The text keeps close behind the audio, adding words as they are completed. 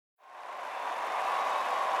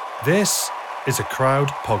This is a Crowd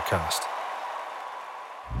podcast.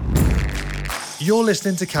 You're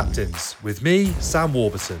listening to Captains with me, Sam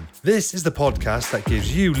Warburton. This is the podcast that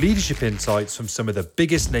gives you leadership insights from some of the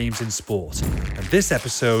biggest names in sport. And this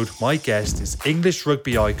episode, my guest is English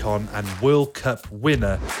rugby icon and World Cup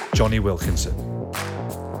winner, Jonny Wilkinson.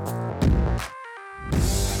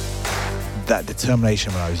 That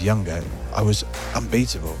determination when I was younger, I was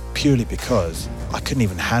unbeatable purely because I couldn't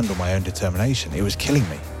even handle my own determination. It was killing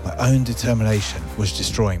me. My own determination was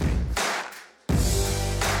destroying me.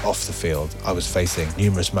 Off the field, I was facing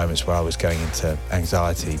numerous moments where I was going into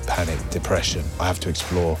anxiety, panic, depression. I have to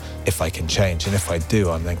explore if I can change. And if I do,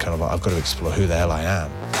 I'm then kind of like, I've got to explore who the hell I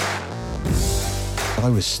am. I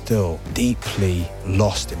was still deeply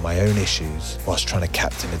lost in my own issues whilst trying to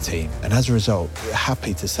captain a team. And as a result,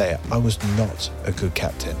 happy to say it, I was not a good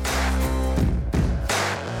captain.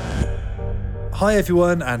 Hi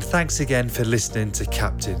everyone, and thanks again for listening to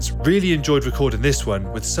Captains. Really enjoyed recording this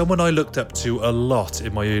one with someone I looked up to a lot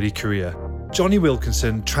in my early career. Jonny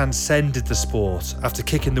Wilkinson transcended the sport after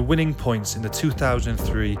kicking the winning points in the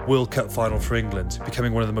 2003 World Cup final for England,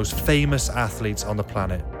 becoming one of the most famous athletes on the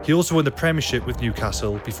planet. He also won the Premiership with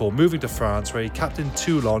Newcastle before moving to France, where he captained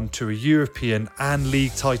Toulon to a European and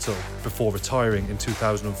league title before retiring in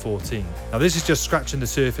 2014. Now this is just scratching the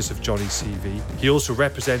surface of Jonny's CV. He also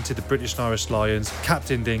represented the British and Irish Lions,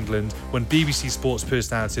 captained England, won BBC Sports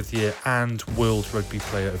Personality of the Year and World Rugby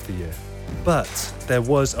Player of the Year. But there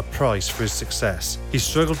was a price for his success. He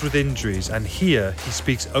struggled with injuries, and here he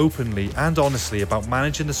speaks openly and honestly about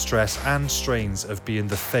managing the stress and strains of being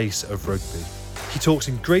the face of rugby. He talks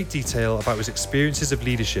in great detail about his experiences of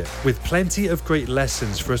leadership, with plenty of great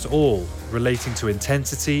lessons for us all relating to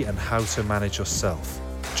intensity and how to manage yourself.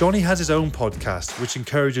 Jonny has his own podcast, which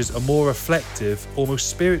encourages a more reflective, almost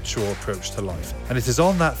spiritual approach to life, and it is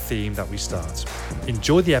on that theme that we start.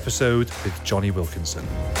 Enjoy the episode with Jonny Wilkinson.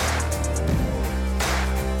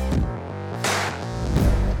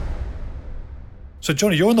 So,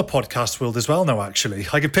 Jonny, you're in the podcast world as well now, actually.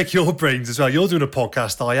 I can pick your brains as well. You're doing a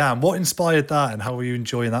podcast, I Am. What inspired that, and how are you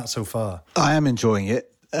enjoying that so far? I am enjoying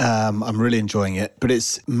it. I'm really enjoying it. But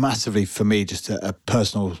it's massively, for me, just a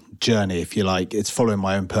personal journey, if you like. It's following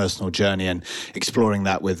my own personal journey and exploring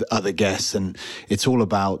that with other guests. And it's all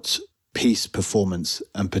about peace, performance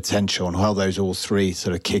and potential, and how those all three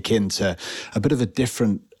sort of kick into a bit of a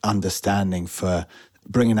different understanding for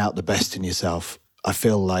bringing out the best in yourself. I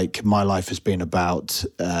feel like my life has been about,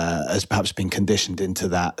 has perhaps been conditioned into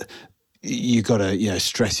that. You got to,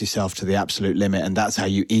 stress yourself to the absolute limit, and that's how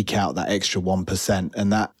you eke out that extra 1%.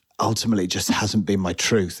 And that ultimately just hasn't been my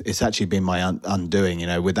truth. It's actually been my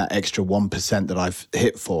undoing, with that extra 1% that I've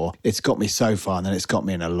hit for. It's got me so far, and then it's got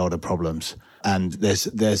me in a lot of problems. And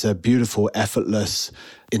there's a beautiful, effortless,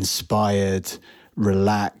 inspired,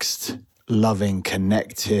 relaxed, loving,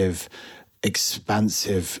 connective,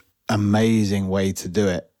 expansive, amazing way to do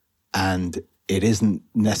it, and it isn't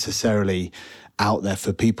necessarily out there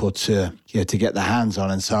for people to get their hands on.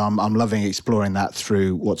 And so I'm loving exploring that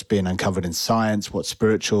through what's being uncovered in science, what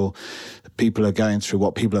spiritual people are going through,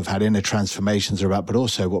 what people have had inner transformations are about, but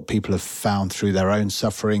also what people have found through their own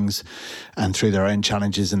sufferings and through their own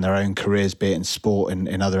challenges in their own careers, be it in sport and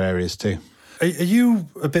in other areas too. Are you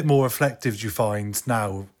a bit more reflective, do you find,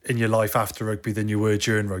 now in your life after rugby than you were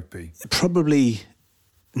during rugby? Probably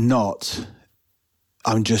not.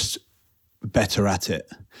 I'm just better at it.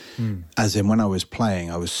 As in, when I was playing,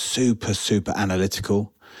 I was super, super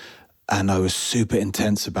analytical, and I was super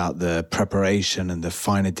intense about the preparation and the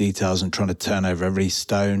finer details and trying to turn over every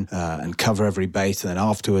stone and cover every base. And then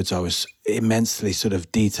afterwards, I was immensely sort of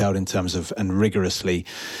detailed in terms of, and rigorously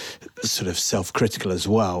sort of self-critical as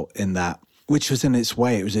well in that. Which was in its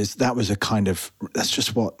way, that's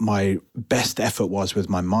just what my best effort was with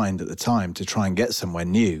my mind at the time, to try and get somewhere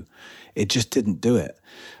new. It just didn't do it.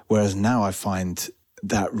 Whereas now I find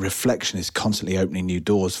that reflection is constantly opening new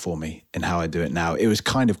doors for me in how I do it now. It was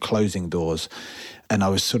kind of closing doors, and I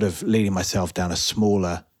was sort of leading myself down a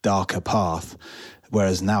smaller, darker path.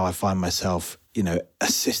 Whereas now I find myself,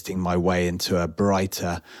 assisting my way into a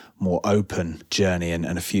brighter, more open journey and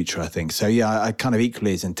a future, I think. So yeah, I kind of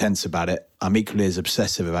equally as intense about it. I'm equally as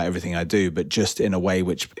obsessive about everything I do, but just in a way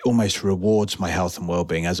which almost rewards my health and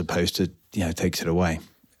well-being as opposed to, takes it away.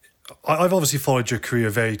 I've obviously followed your career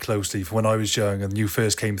very closely from when I was young and you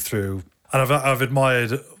first came through, and I've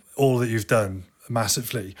admired all that you've done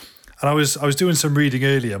massively. And I was doing some reading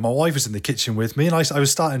earlier. My wife was in the kitchen with me, and I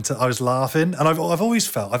was laughing. And I've always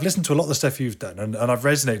felt, I've listened to a lot of the stuff you've done, and I've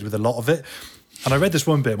resonated with a lot of it. And I read this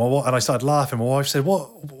one bit, and I started laughing. My wife said, "What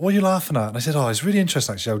are you laughing at?" And I said, "Oh, it's really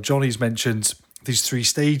interesting actually how Jonny's mentioned these 3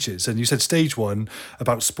 stages. And you said stage 1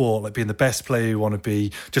 about sport, like being the best player you want to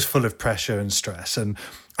be, just full of pressure and stress. And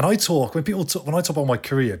I talk, when I talk about my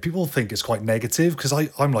career, people think it's quite negative, because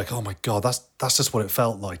I'm like, oh my God, that's just what it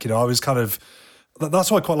felt like. I was kind of, that's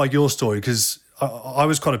why I quite like your story, because I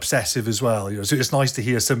was quite obsessive as well. So it's nice to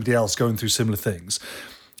hear somebody else going through similar things.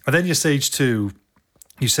 And then your stage 2,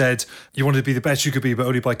 you said you wanted to be the best you could be, but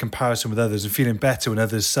only by comparison with others, and feeling better when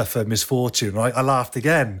others suffer misfortune. And I laughed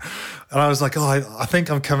again. And I was like, I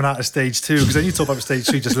think I'm coming out of stage 2. Because then you talk about stage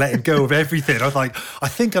 3, just letting go of everything. I was like, I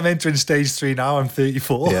think I'm entering stage 3 now. I'm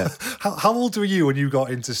 34. Yeah. How old were you when you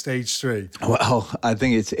got into stage 3? Well, I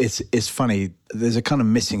think it's funny. There's a kind of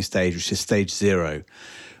missing stage, which is stage 0,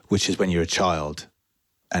 which is when you're a child.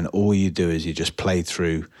 And all you do is you just play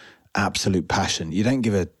through absolute passion. You don't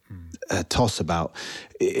give a toss about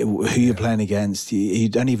who you're playing against. You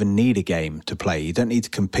don't even need a game to play. You don't need to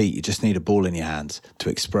compete. You just need a ball in your hands to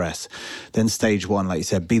express. Then stage 1, like you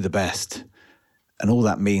said, be the best. And all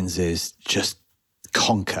that means is just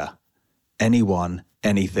conquer anyone,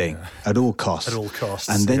 anything, at all costs. At all costs.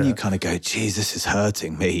 And then you kind of go, geez, this is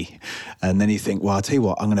hurting me. And then you think, well, I'll tell you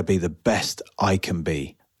what, I'm going to be the best I can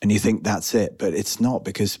be. And you think that's it, but it's not,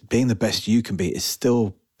 because being the best you can be is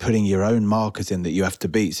still putting your own markers in that you have to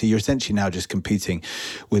beat. So you're essentially now just competing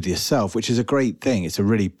with yourself, which is a great thing. It's a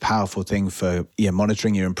really powerful thing for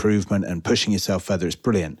monitoring your improvement and pushing yourself further. It's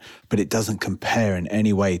brilliant, but it doesn't compare in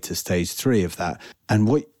any way to stage 3 of that. And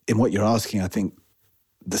what you're asking, I think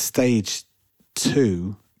the stage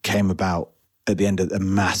 2 came about at the end of a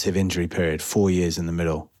massive injury period, 4 years in the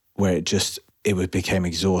middle, where it became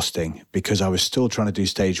exhausting, because I was still trying to do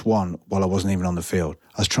stage 1 while I wasn't even on the field.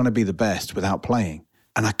 I was trying to be the best without playing.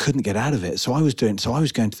 And I couldn't get out of it. So I was going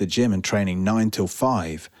to the gym and training 9 till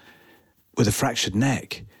 5 with a fractured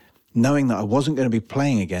neck, knowing that I wasn't going to be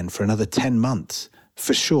playing again for another 10 months,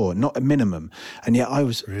 for sure, not a minimum. And yet I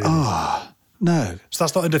was, really? No. So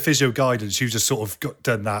that's not under physio guidance. You just sort of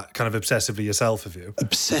done that kind of obsessively yourself, have you?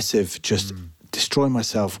 Obsessive, just destroy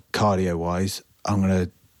myself cardio-wise. I'm going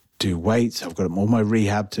to do weights. I've got all my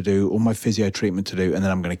rehab to do, all my physio treatment to do, and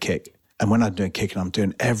then I'm going to kick. And when I'm doing kicking, I'm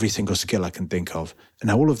doing every single skill I can think of. And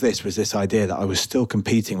now all of this was this idea that I was still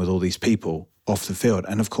competing with all these people off the field.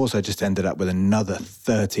 And of course, I just ended up with another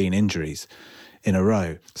 13 injuries in a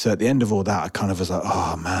row. So at the end of all that, I kind of was like,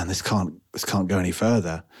 oh man, this can't go any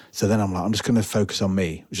further. So then I'm like, I'm just going to focus on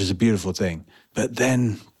me, which is a beautiful thing. But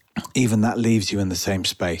then even that leaves you in the same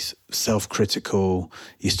space, self-critical.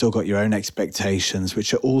 You still got your own expectations,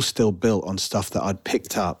 which are all still built on stuff that I'd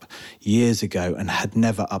picked up years ago and had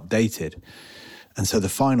never updated. And so the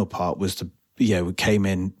final part was we came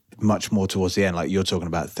in much more towards the end, like you're talking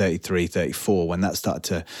about 33, 34, when that started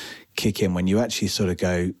to kick in, when you actually sort of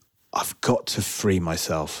go, I've got to free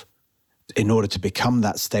myself in order to become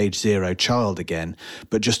that stage 0 child again,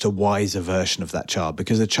 but just a wiser version of that child.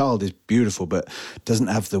 Because a child is beautiful, but doesn't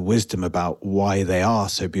have the wisdom about why they are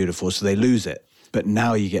so beautiful, so they lose it. But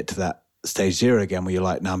now you get to that stage 0 again, where you're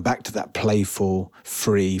like, now I'm back to that playful,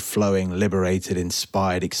 free, flowing, liberated,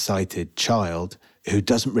 inspired, excited child who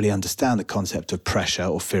doesn't really understand the concept of pressure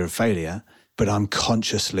or fear of failure, but I'm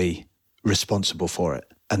consciously responsible for it.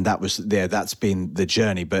 And that's been the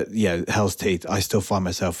journey. But hell's teeth, I still find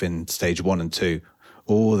myself in stage 1 and 2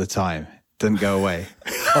 all the time. Doesn't go away.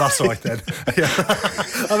 Oh, that's all right then. Yeah.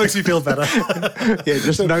 That makes me feel better.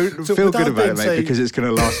 Feel good about it, mate, because it's going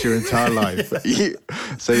to last your entire life. Have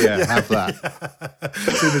that.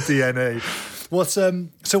 It's in the DNA.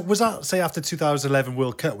 So was that, say, after 2011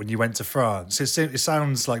 World Cup when you went to France? It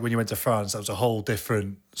sounds like when you went to France, that was a whole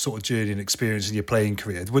different sort of journey and experience in your playing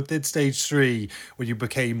career. Did stage 3, when you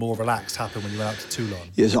became more relaxed, happen when you went out to Toulon?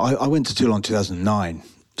 Yeah, so I went to Toulon in 2009.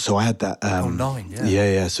 So I had that... 9, yeah.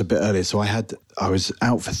 Yeah, so a bit earlier. So I was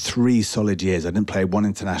out for 3 solid years. I didn't play one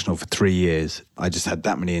international for 3 years. I just had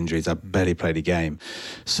that many injuries. I barely played a game.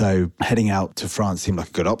 So heading out to France seemed like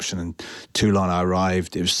a good option. And Toulon, I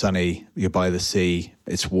arrived. It was sunny. You're by the sea.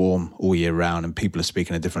 It's warm all year round and people are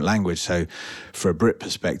speaking a different language. So for a Brit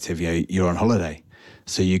perspective, you're on holiday.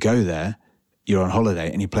 So you go there, you're on holiday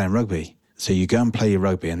and you're playing rugby. So you go and play your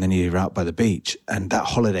rugby and then you're out by the beach. And that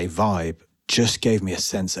holiday vibe just gave me a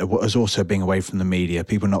sense of what was also being away from the media,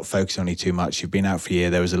 people not focusing on you too much. You've been out for a year.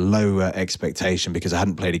 There was a lower expectation because I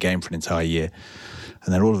hadn't played a game for an entire year.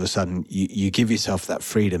 And then all of a sudden you give yourself that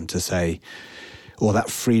freedom to say, or that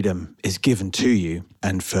freedom is given to you.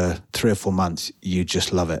 And for 3 or 4 months, you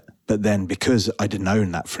just love it. But then because I didn't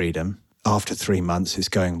own that freedom, after 3 months, it's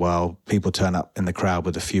going, well, people turn up in the crowd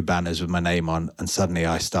with a few banners with my name on. And suddenly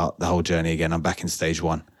I start the whole journey again. I'm back in stage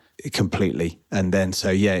 1. Completely. And then,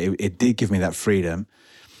 it did give me that freedom.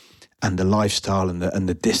 and the lifestyle and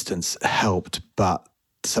the distance helped, but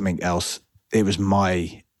something else, it was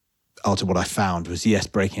ultimately what I found was, yes,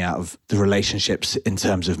 breaking out of the relationships in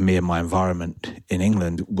terms of me and my environment in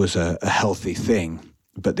England was a healthy thing.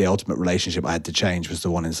 But the ultimate relationship I had to change was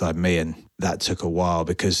the one inside me. And that took a while,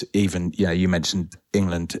 because even, you mentioned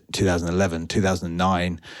England 2011,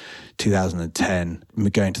 2009, 2010,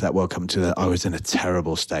 going to that World Cup, I was in a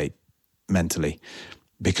terrible state mentally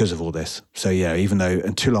because of all this. So, even though,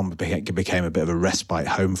 and Toulon became a bit of a respite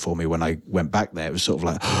home for me when I went back there, it was sort of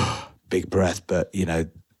like, big breath. But,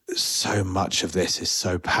 so much of this is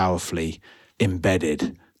so powerfully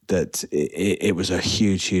embedded that it was a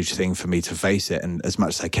huge, huge thing for me to face it. And as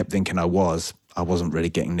much as I kept thinking I wasn't really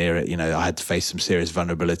getting near it. I had to face some serious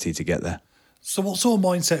vulnerability to get there. So what sort of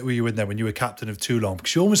mindset were you in there when you were captain of Toulon?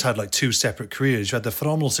 Because you almost had like two separate careers. You had the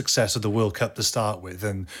phenomenal success of the World Cup to start with,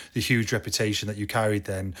 and the huge reputation that you carried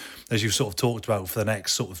then, as you've sort of talked about, for the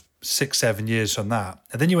next sort of 6-7 years from that.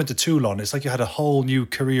 And then you went to Toulon. It's like you had a whole new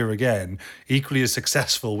career again, equally as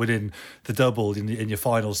successful within the double in your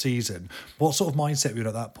final season. What sort of mindset were you in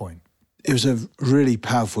at that point? It was a really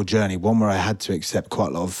powerful journey, one where I had to accept quite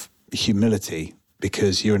a lot of humility,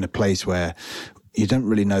 because you're in a place where you don't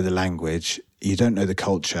really know the language, you don't know the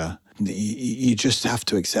culture, you just have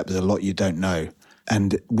to accept there's a lot you don't know.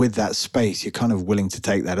 And with that space, you're kind of willing to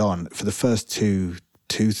take that on. For the first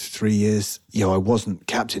 2-3 years, I wasn't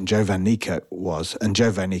captain. Joe van Niekerk was, and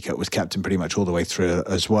Joe van Niekerk was captain pretty much all the way through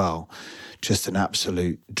as well. Just an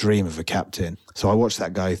absolute dream of a captain. So I watched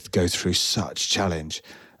that guy go through such challenge,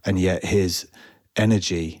 and yet his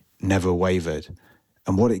energy never wavered.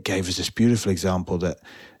 And what it gave was this beautiful example that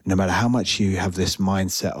no matter how much you have this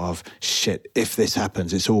mindset of, shit, if this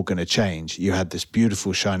happens, it's all going to change. You had this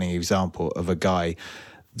beautiful shining example of a guy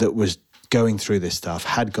that was going through this stuff,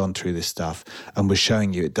 had gone through this stuff, and was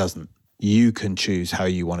showing you it doesn't. You can choose how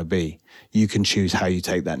you want to be. You can choose how you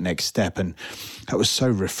take that next step. And that was so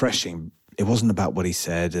refreshing. It wasn't about what he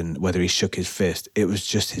said and whether he shook his fist. It was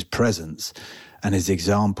just his presence. And his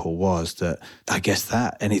example was that, I guess,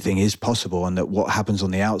 that anything is possible, and that what happens on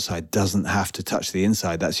the outside doesn't have to touch the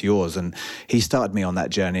inside. That's yours. And he started me on that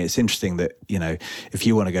journey. It's interesting that, if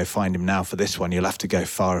you want to go find him now for this one, you'll have to go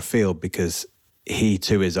far afield, because he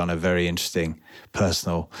too is on a very interesting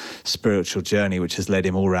personal, spiritual journey, which has led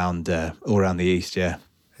him all around the East. Yeah.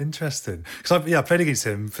 Interesting. Because I played against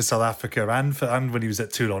him for South Africa and when he was at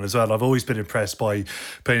Toulon as well. I've always been impressed by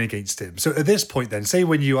playing against him. So at this point then, say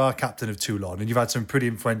when you are captain of Toulon, and you've had some pretty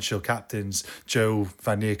influential captains, Joe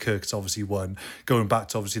van Niekerk's obviously won, going back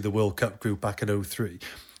to obviously the World Cup group back in 2003.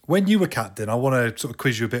 When you were captain, I want to sort of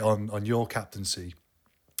quiz you a bit on your captaincy.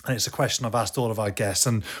 And it's a question I've asked all of our guests,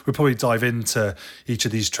 and we'll probably dive into each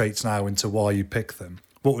of these traits now, into why you pick them.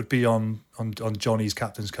 What would be on Jonny's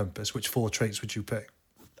captain's compass? Which 4 traits would you pick?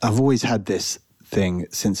 I've always had this thing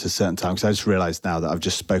since a certain time, because I just realised now that I've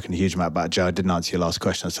just spoken a huge amount about Joe. I didn't answer your last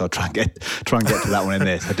question, so I'll try and get to that one in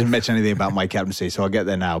this. I didn't mention anything about my captaincy, so I'll get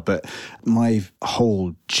there now. But my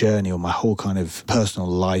whole journey, or my whole kind of personal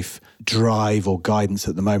life drive or guidance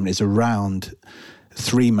at the moment, is around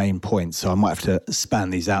 3 main points. So I might have to span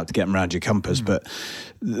these out to get them around your compass. But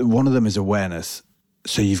one of them is awareness.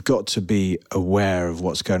 So you've got to be aware of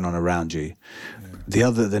what's going on around you. Yeah.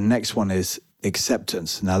 The next one is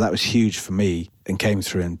acceptance. Now, that was huge for me and came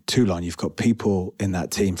through in Toulon. You've got people in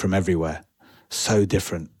that team from everywhere, so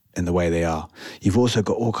different in the way they are. You've also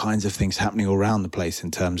got all kinds of things happening all around the place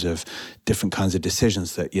in terms of different kinds of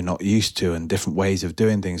decisions that you're not used to, and different ways of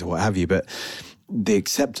doing things or what have you. But the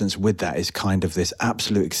acceptance with that is kind of this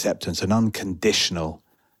absolute acceptance, an unconditional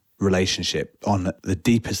relationship on the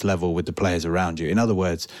deepest level with the players around you. In other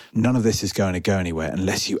words, none of this is going to go anywhere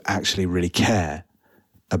unless you actually really care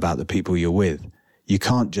about the people you're with. You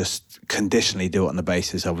can't just conditionally do it on the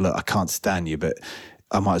basis of, look, I can't stand you, but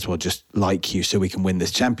I might as well just like you so we can win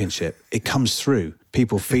this championship. It comes through.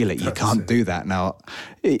 People feel it. You can't do that. Now,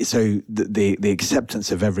 so the acceptance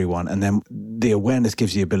of everyone, and then the awareness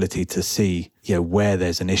gives you the ability to see, where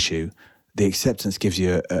there's an issue. The acceptance gives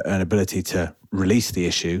you an ability to release the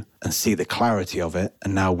issue and see the clarity of it.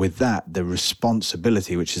 And now with that, the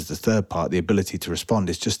responsibility, which is the third part, the ability to respond,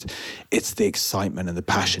 it's the excitement and the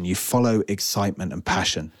passion. You follow excitement and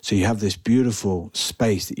passion. So you have this beautiful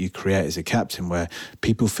space that you create as a captain where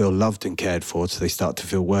people feel loved and cared for, so they start to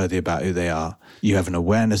feel worthy about who they are. You have an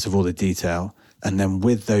awareness of all the detail. And then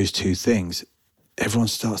with those 2 things, everyone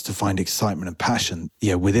starts to find excitement and passion.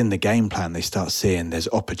 Within the game plan, they start seeing there's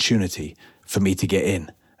opportunity for me to get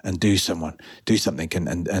in and do something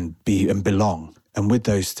and belong. And with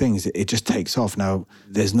those things, it just takes off. Now,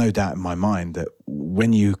 there's no doubt in my mind that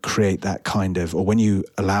when you create that kind of, or when you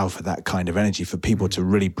allow for that kind of energy for people to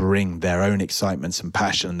really bring their own excitements and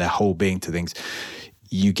passion and their whole being to things,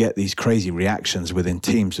 you get these crazy reactions within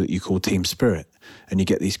teams that you call team spirit. And you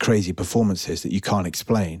get these crazy performances that you can't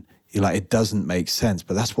explain. You're like, it doesn't make sense.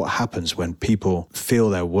 But that's what happens when people feel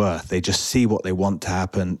their worth. They just see what they want to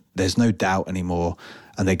happen. There's no doubt anymore.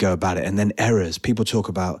 And they go about it. And then errors. People talk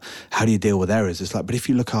about how do you deal with errors? It's like, but if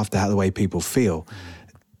you look after how the way people feel,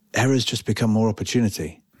 errors just become more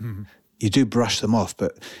opportunity. Mm-hmm. You do brush them off,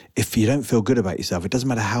 but if you don't feel good about yourself, it doesn't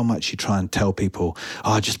matter how much you try and tell people,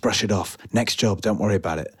 oh, just brush it off. Next job, don't worry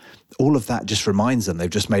about it. All of that just reminds them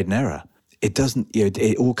they've just made an error. It doesn't,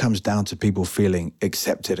 it all comes down to people feeling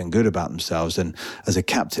accepted and good about themselves. And as a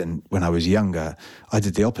captain, when I was younger, I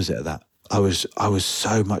did the opposite of that. I was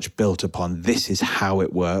so much built upon this is how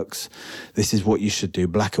it works. This is what you should do,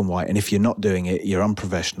 black and white. And if you're not doing it, you're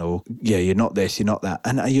unprofessional. Yeah, you're not this, you're not that.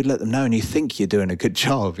 And you'd let them know and you think you're doing a good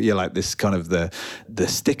job. You're like this kind of the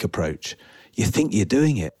stick approach. You think you're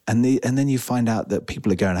doing it. And then you find out that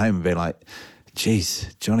people are going home and being like,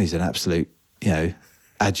 geez, Johnny's an absolute,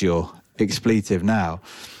 add your expletive now.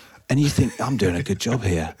 And you think, I'm doing a good job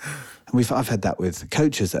here. And I've had that with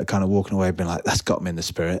coaches that are kind of walking away being like, that's got them in the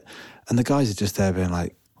spirit. And the guys are just there being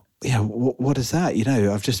like, what is that?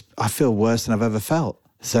 I feel worse than I've ever felt.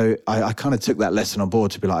 So I kind of took that lesson on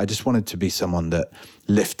board to be like, I just wanted to be someone that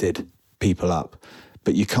lifted people up.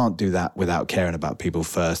 But you can't do that without caring about people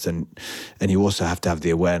first. And you also have to have the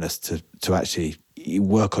awareness to actually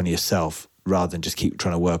work on yourself rather than just keep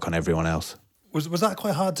trying to work on everyone else. Was that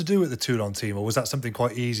quite hard to do at the Toulon team, or was that something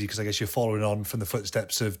quite easy? Because I guess you're following on from the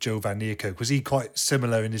footsteps of Joe van Niekerk. Was he quite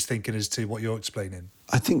similar in his thinking as to what you're explaining?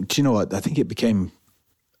 I think, do you know what? I think it became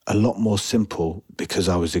a lot more simple because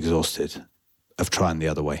I was exhausted of trying the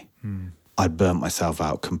other way. I'd burnt myself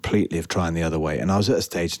out completely of trying the other way. And I was at a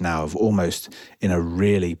stage now of almost in a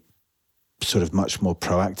really sort of much more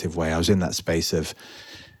proactive way. I was in that space of,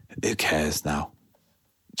 who cares now?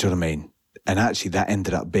 Do you know what I mean? And actually that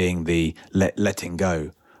ended up being the letting go.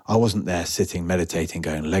 I wasn't there sitting, meditating,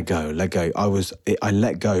 going, let go, let go. I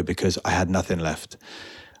let go because I had nothing left.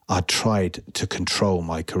 I tried to control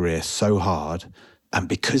my career so hard. And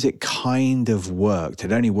because it kind of worked,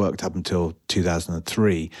 it only worked up until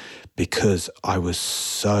 2003, because I was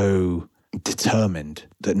so determined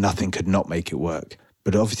that nothing could not make it work.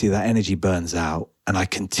 But obviously that energy burns out. And I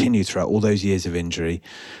continued throughout all those years of injury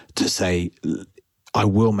to say, I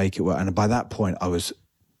will make it work. And by that point, I was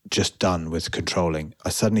just done with controlling. I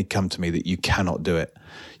suddenly come to me that you cannot do it.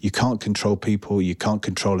 You can't control people. You can't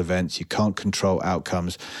control events. You can't control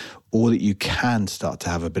outcomes. All that you can start to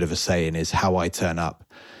have a bit of a say in is how I turn up.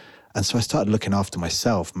 And so I started looking after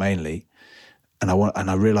myself mainly. And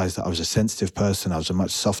I realized that I was a sensitive person. I was a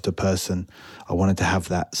much softer person. I wanted to have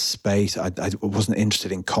that space. I wasn't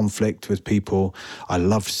interested in conflict with people. I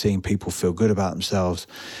loved seeing people feel good about themselves.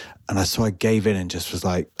 And so I gave in and just was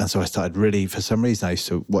like, and so I started really, for some reason, I used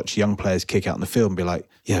to watch young players kick out in the field and be like,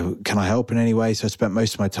 can I help in any way? So I spent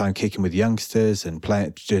most of my time kicking with youngsters and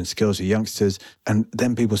doing skills with youngsters. And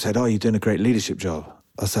then people said, oh, you're doing a great leadership job.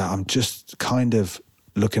 I was like, I'm just kind of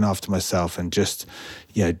looking after myself and just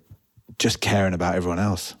caring about everyone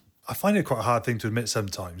else. I find it quite a hard thing to admit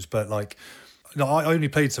sometimes, but I only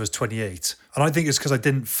played till I was 28. And I think it's because I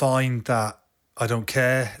didn't find that I don't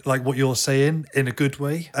care, like what you're saying, in a good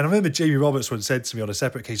way. And I remember Jamie Roberts once said to me on a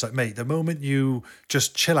separate case, like, mate, the moment you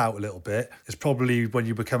just chill out a little bit is probably when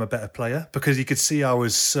you become a better player, because he could see I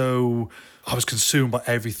was consumed by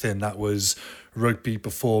everything that was rugby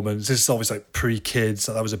performance. This is always like pre-kids.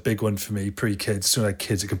 That was a big one for me, pre-kids. As soon as I had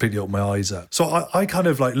kids, it completely opened my eyes up. So I kind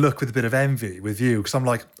of like look with a bit of envy with you, because I'm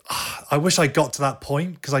like, I wish I got to that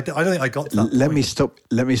point, because I don't think I got to that point.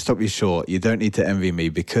 Let me stop you short. You don't need to envy me,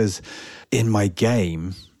 because in my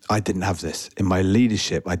game, I didn't have this. In my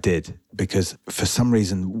leadership, I did, because for some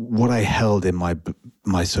reason, what I held in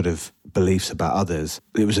my sort of beliefs about others,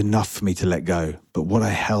 it was enough for me to let go. But what I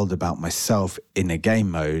held about myself in a game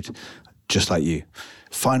mode, just like you,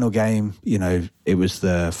 final game, it was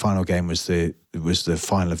the final game was the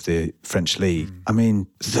final of the French League. I mean,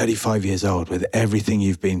 35 years old with everything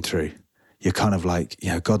you've been through. You're kind of like,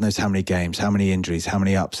 God knows how many games, how many injuries, how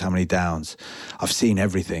many ups, how many downs. I've seen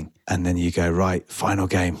everything. And then you go, right, final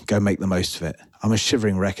game, go make the most of it. I'm a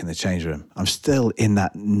shivering wreck in the change room. I'm still in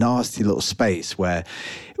that nasty little space where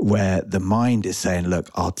the mind is saying, look,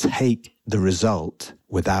 I'll take the result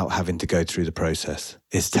without having to go through the process.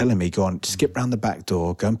 It's telling me, go on, skip round the back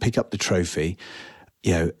door, go and pick up the trophy,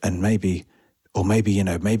 and maybe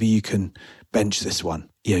you can bench this one.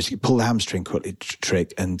 You know, so you pull the hamstring quickly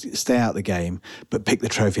trick and stay out the game, but pick the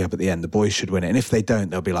trophy up at the end. The boys should win it. And if they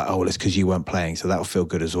don't, they'll be like, oh, well, it's because you weren't playing. So that'll feel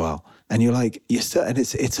good as well. And you're like, you're still, and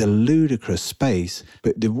it's a ludicrous space.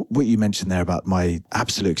 But what you mentioned there about my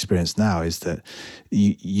absolute experience now is that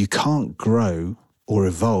you can't grow or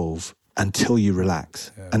evolve until you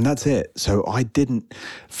relax. Yeah. And that's it. So I didn't,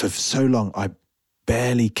 for so long, I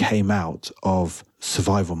barely came out of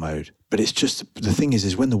survival mode. But it's just, the thing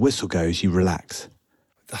is when the whistle goes, you relax.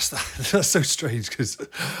 That's so strange because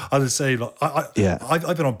I would say like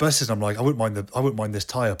I've been on buses and I'm like I wouldn't mind this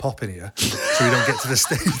tyre popping here so we don't get to the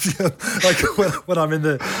stadium like when I'm in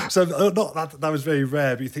the so not that was very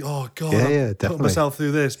rare but you think oh god I'm putting myself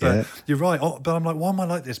through this but you're right but I'm like why am I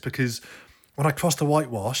like this because when I cross the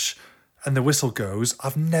whitewash and the whistle goes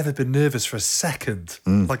I've never been nervous for a second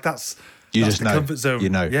like that's just the know comfort zone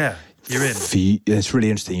yeah you're in. It's really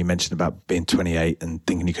interesting you mentioned about being 28 and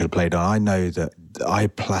thinking you could have played on. I know that I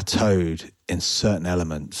plateaued in certain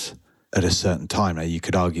elements at a certain time. Now, you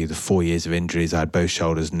could argue the 4 years of injuries. I had both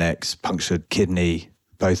shoulders, necks, punctured kidney,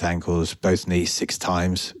 both ankles, both knees 6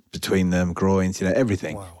 times between them, groins,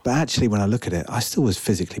 everything. Wow. But actually, when I look at it, I still was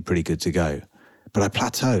physically pretty good to go. But I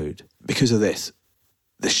plateaued because of this.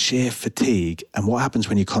 The sheer fatigue, and what happens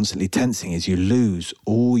when you're constantly tensing is you lose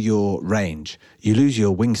all your range. You lose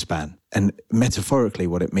your wingspan. And metaphorically,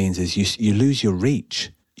 what it means is you lose your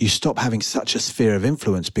reach. You stop having such a sphere of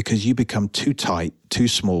influence because you become too tight, too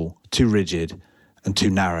small, too rigid, and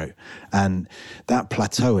too narrow. And that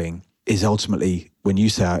plateauing is ultimately, when you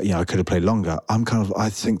say, I could have played longer, I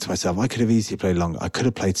think to myself, I could have easily played longer. I could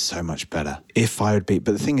have played so much better if I would be.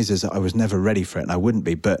 But the thing is that I was never ready for it and I wouldn't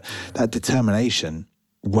be. But that determination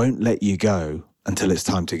won't let you go until it's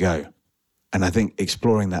time to go. And I think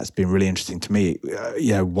exploring that's been really interesting to me.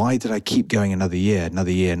 Why did I keep going another year?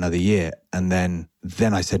 And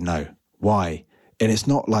then I said no. Why? And it's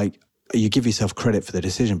not like you give yourself credit for the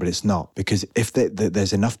decision, but it's not. Because if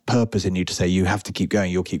there's enough purpose in you to say you have to keep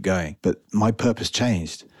going, you'll keep going. But my purpose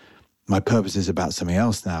changed. My purpose is about something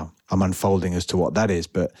else now. I'm unfolding as to what that is.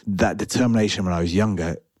 But that determination when I was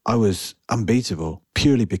younger, I was unbeatable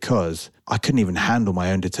purely because I couldn't even handle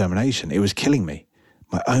my own determination. It was killing me.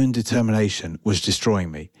 My own determination was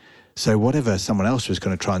destroying me. So whatever someone else was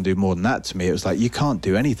going to try and do more than that to me, it was like, you can't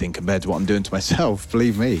do anything compared to what I'm doing to myself.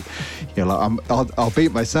 Believe me. I'll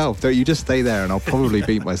beat myself. Don't you just stay there and I'll probably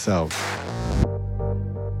beat myself.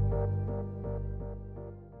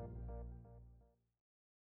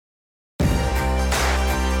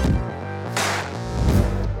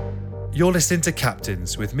 You're listening to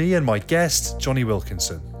Captains with me and my guest, Jonny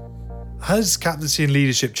Wilkinson. Has captaincy and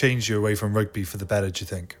leadership changed you away from rugby for the better, do you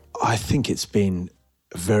think? I think it's been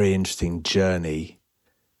a very interesting journey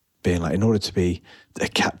being like, in order to be a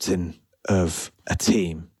captain of a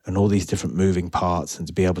team and all these different moving parts and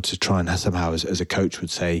to be able to try and somehow, as a coach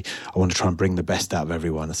would say, I want to try and bring the best out of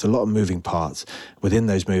everyone. It's a lot of moving parts. Within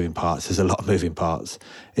those moving parts, there's a lot of moving parts.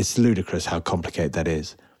 It's ludicrous how complicated that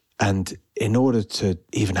is. And in order to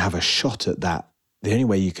even have a shot at that, the only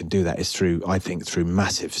way you can do that is through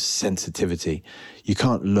massive sensitivity. You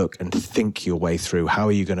can't look and think your way through how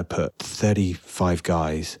are you going to put 35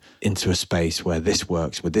 guys into a space where this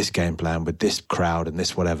works with this game plan, with this crowd and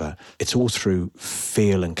this whatever. It's all through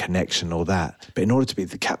feel and connection, all that. But in order to be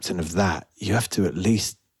the captain of that, you have to at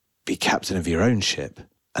least be captain of your own ship.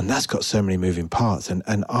 And that's got so many moving parts.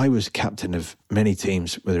 And I was captain of many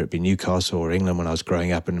teams, whether it be Newcastle or England when I was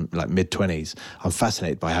growing up in like mid-20s. I'm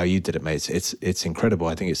fascinated by how you did it, mate. It's incredible.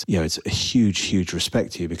 I think it's a huge, huge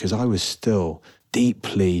respect to you because I was still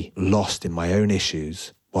deeply lost in my own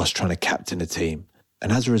issues whilst trying to captain a team.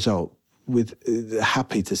 And as a result,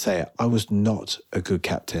 happy to say it, I was not a good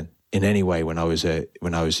captain in any way when I was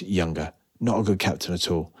younger. Not a good captain at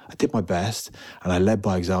all. I did my best and I led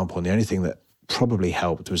by example. And the only thing that probably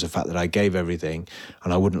helped was the fact that I gave everything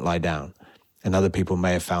and I wouldn't lie down. And other people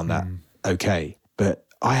may have found that okay. But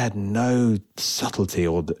I had no subtlety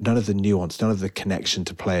or none of the nuance, none of the connection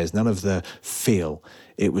to players, none of the feel.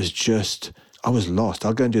 It was just, I was lost.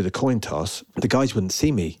 I'd go and do the coin toss. The guys wouldn't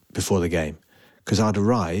see me before the game because I'd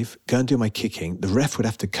arrive, go and do my kicking. The ref would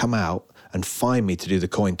have to come out and find me to do the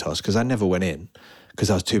coin toss because I never went in because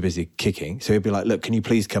I was too busy kicking. So he'd be like, look, can you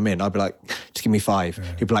please come in? I'd be like, just give me 5. Yeah.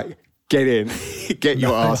 He'd be like, get in, get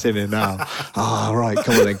your ass in now. All right,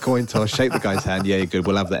 come on then, coin toss, shake the guy's hand. Yeah, you're good,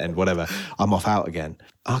 we'll have that end, whatever. I'm off out again.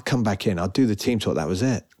 I'll come back in, I'll do the team talk, that was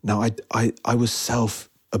it. Now, I was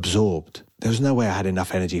self-absorbed. There was no way I had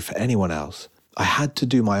enough energy for anyone else. I had to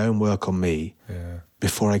do my own work on me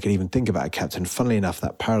before I could even think about a captain. Funnily enough,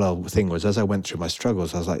 that parallel thing was, as I went through my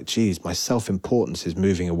struggles, I was like, geez, my self-importance is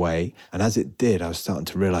moving away. And as it did, I was starting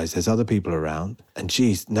to realize there's other people around. And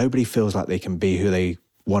geez, nobody feels like they can be who they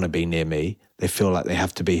want to be near me. They feel like they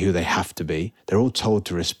have to be who they have to be. They're all told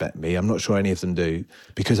to respect me. I'm not sure any of them do,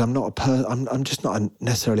 because I'm just not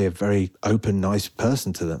necessarily a very open, nice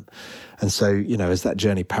person to them. And so, you know, as that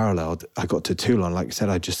journey paralleled, I got to Toulon. Like I said,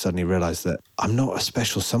 I just suddenly realized that I'm not a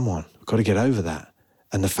special someone. I've got to get over that.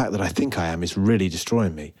 And the fact that I think I am is really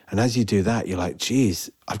destroying me. And as you do that, you're like, geez,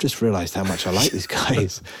 I've just realized how much I like these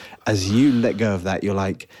guys. As you let go of that, you're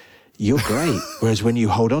like, you're great. Whereas when you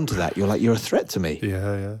hold on to that, you're like, you're a threat to me.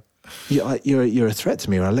 Yeah. You're a threat to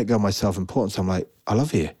me. When I let go of my self-importance, I'm like, I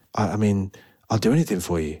love you. I mean, I'll do anything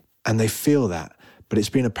for you. And they feel that. But it's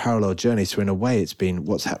been a parallel journey. So in a way, it's been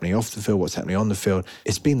what's happening off the field, what's happening on the field.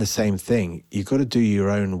 It's been the same thing. You've got to do your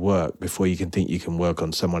own work before you can think you can work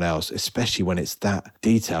on someone else, especially when it's that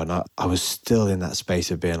detailed. And I was still in that space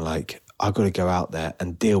of being like, I've got to go out there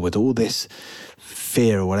and deal with all this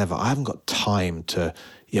fear or whatever. I haven't got time to...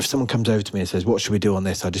 If someone comes over to me and says, what should we do on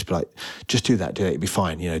this? I'd just be like, just do that, it'll be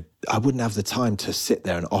fine. You know, I wouldn't have the time to sit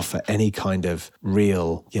there and offer any kind of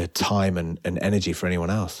real, you know, time and energy for anyone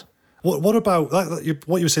else. What about what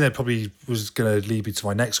you were saying there probably was going to lead me to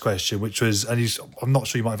my next question, which was, and I'm not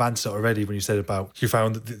sure you might have answered it already when you said about you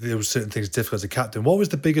found that there were certain things difficult as a captain. What was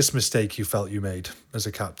the biggest mistake you felt you made as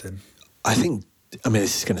a captain? I think,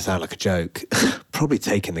 this is going to sound like a joke, probably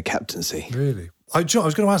taking the captaincy. Really? I was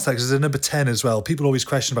going to ask that because there's a number 10 as well. People always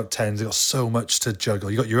question about 10s. They've got so much to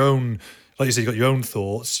juggle. You got your own, like you said, you got your own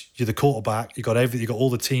thoughts. You're the quarterback. You got everything. You got all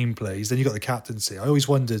the team plays. Then you got the captaincy. I always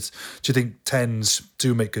wondered, do you think 10s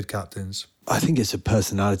do make good captains? I think it's a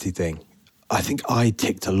personality thing. I think I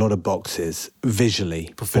ticked a lot of boxes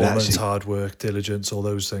visually. Performance, actually, hard work, diligence, all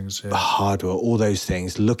those things. Yeah. Hard work, all those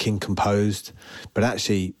things, looking composed. But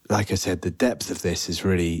actually, like I said, the depth of this is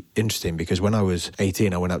really interesting because when I was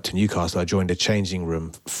 18, I went up to Newcastle. I joined a changing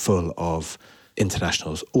room full of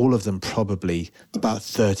internationals, all of them probably about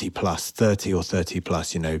 30 or 30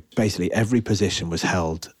 plus, you know. Basically, every position was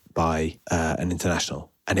held by an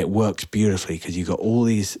international. And it worked beautifully because you got all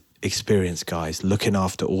these experienced guys looking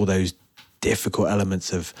after all those difficult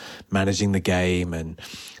elements of managing the game and,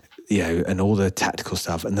 you know, and all the tactical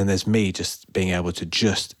stuff. And then there's me just being able to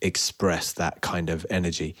just express that kind of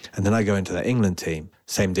energy. And then I go into that England team,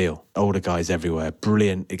 same deal. Older guys everywhere,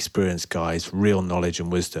 brilliant, experienced guys, real knowledge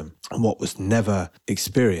and wisdom. And what was never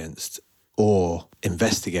experienced or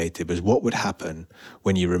investigated was what would happen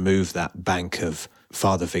when you remove that bank of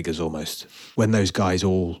father figures almost. When those guys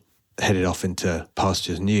all headed off into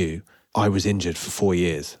pastures new, I was injured for 4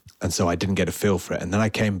 years. And so I didn't get a feel for it. And then I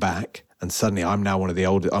came back and suddenly I'm one of the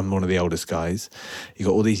oldest guys. You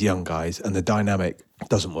got all these young guys and the dynamic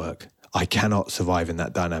doesn't work. I cannot survive in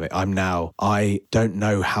that dynamic. I don't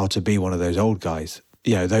know how to be one of those old guys.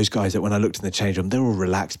 You know, those guys that when I looked in the change room, they're all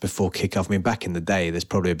relaxed before kickoff. I mean, back in the day, there's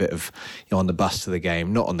probably a bit of, you know, on the bus to the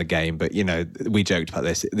game, not on the game, but, you know, we joked about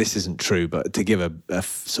this. This isn't true, but to give a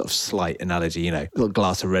sort of slight analogy, you know, a little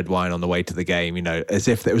glass of red wine on the way to the game, you know, as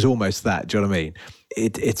if it was almost that. Do you know what I mean?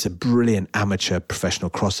 It's a brilliant amateur professional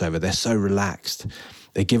crossover. They're so relaxed.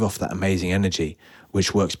 They give off that amazing energy,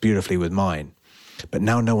 which works beautifully with mine. But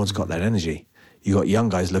now no one's got that energy. You got young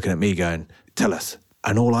guys looking at me going, tell us.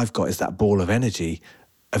 And all I've got is that ball of energy,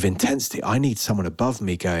 of intensity. I need someone above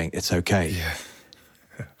me going, it's okay.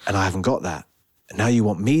 Yeah. And I haven't got that. And now you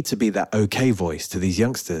want me to be that okay voice to these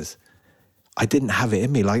youngsters. I didn't have it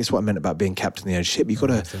in me. Like, it's what I meant about being captain of the own ship. You've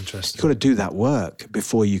got to do that work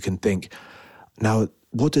before you can think. Now,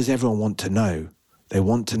 what does everyone want to know? They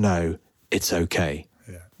want to know it's okay.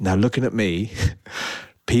 Yeah. Now, looking at me,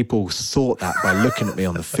 people thought that by looking at me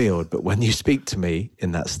on the field. But when you speak to me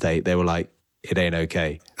in that state, they were like, it ain't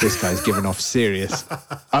okay. This guy's giving off serious,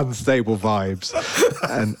 unstable vibes.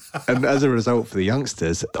 And as a result for the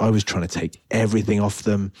youngsters, I was trying to take everything off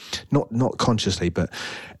them, not consciously, but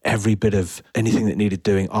every bit of anything that needed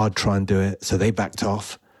doing, I'd try and do it. So they backed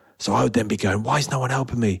off. So I would then be going, why is no one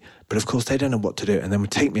helping me? But of course, they don't know what to do. And then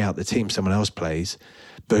would take me out the team, someone else plays.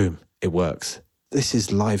 Boom, it works. This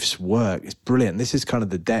is life's work. It's brilliant. This is kind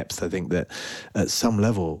of the depth, I think, that at some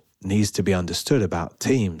level needs to be understood about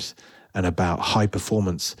teams and about high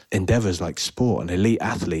performance endeavors like sport and elite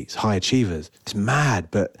athletes, high achievers. It's mad,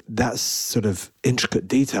 but that sort of intricate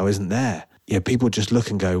detail isn't there. Yeah, people just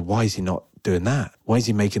look and go, why is he not doing that? Why is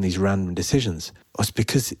he making these random decisions? Well, it's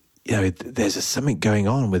because, you know, there's something going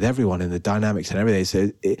on with everyone in the dynamics and everything.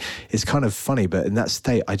 So it's kind of funny, but in that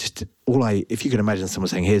state, if you can imagine someone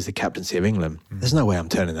saying, here's the captaincy of England, there's no way I'm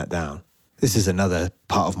turning that down. This is another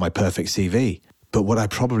part of my perfect CV. But what I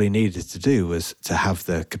probably needed to do was to have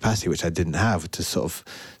the capacity, which I didn't have, to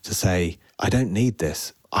say, I don't need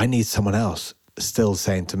this. I need someone else still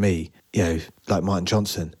saying to me, like Martin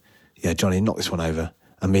Johnson, Johnny, knock this one over.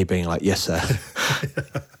 And me being like, yes, sir.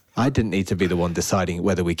 I didn't need to be the one deciding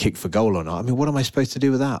whether we kick for goal or not. I mean, what am I supposed to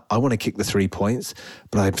do with that? I want to kick the 3 points,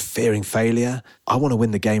 but I'm fearing failure. I want to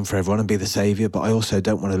win the game for everyone and be the saviour, but I also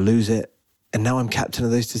don't want to lose it. And now I'm captain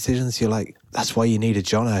of those decisions. You're like, that's why you need a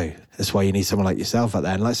Jono. That's why you need someone like yourself out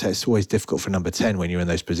there. And like I say, it's always difficult for number 10 when you're in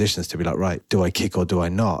those positions to be like, right, do I kick or do I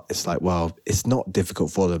not? It's like, well, it's not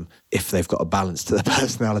difficult for them if they've got a balance to their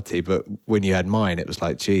personality. But when you had mine, it was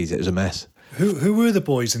like, geez, it was a mess. Who were the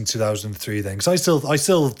boys in 2003 then? Because I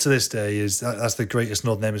still to this day that's the greatest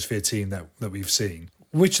Northern Hemisphere team that we've seen.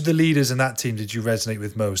 Which of the leaders in that team did you resonate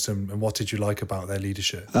with most, and what did you like about their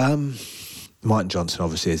leadership? Martin Johnson,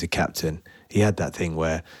 obviously, as a captain, he had that thing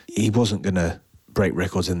where he wasn't going to break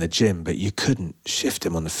records in the gym, but you couldn't shift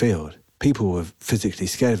him on the field. People were physically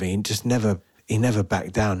scared of him. He never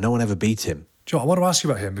backed down. No one ever beat him. John, I want to ask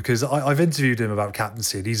you about him because I've interviewed him about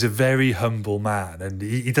captaincy, and he's a very humble man, and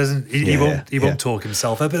he won't talk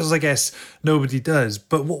himself up, as I guess nobody does.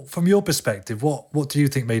 But from your perspective, what do you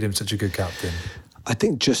think made him such a good captain? I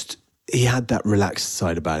think just he had that relaxed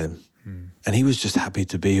side about him, and he was just happy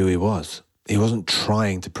to be who he was. He wasn't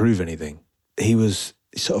trying to prove anything. He was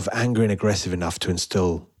sort of angry and aggressive enough to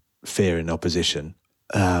instill fear in opposition.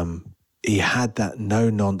 He had that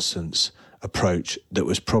no-nonsense approach that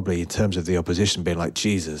was probably, in terms of the opposition, being like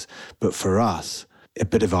Jesus, but for us, a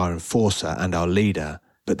bit of our enforcer and our leader,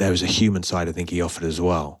 but there was a human side I think he offered as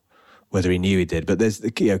well, whether he knew he did. But there's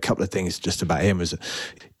a couple of things just about him. Was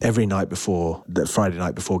every night before, the Friday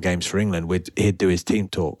night before games for England, he'd do his team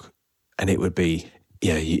talk, and it would be,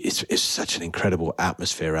 it's such an incredible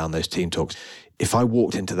atmosphere around those team talks. If I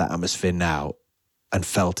walked into that atmosphere now and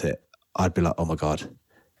felt it, I'd be like, oh my God,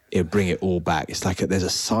 it would bring it all back. It's like there's a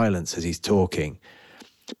silence as he's talking,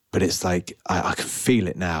 but it's like I can feel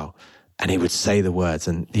it now. And he would say the words,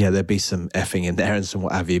 and there'd be some effing in there and some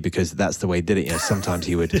what have you, because that's the way he did it. Sometimes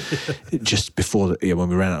he would just before when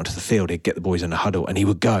we ran out onto the field, he'd get the boys in a huddle and he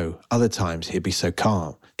would go. Other times he'd be so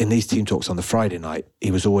calm. In these team talks on the Friday night,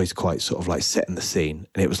 he was always quite sort of like setting the scene,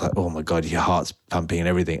 and it was like, oh my God, your heart's pumping and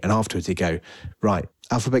everything. And afterwards he'd go, right,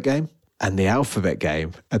 alphabet game. And the alphabet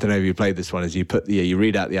game, I don't know if you played this one, is you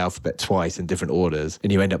read out the alphabet twice in different orders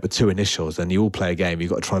and you end up with 2 initials, and you all play a game.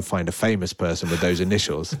 You've got to try and find a famous person with those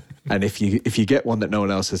initials. And if you get one that no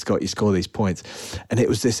one else has got, you score these points. And it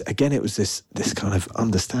was this kind of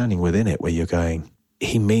understanding within it where you're going,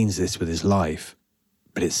 he means this with his life,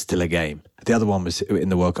 but it's still a game. The other one was in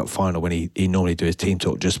the World Cup final when he normally do his team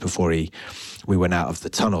talk just before we went out of the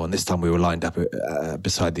tunnel, and this time we were lined up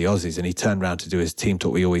beside the Aussies, and he turned around to do his team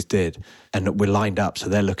talk. We always did, and we're lined up, so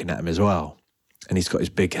they're looking at him as well, and he's got his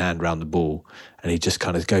big hand round the ball, and he just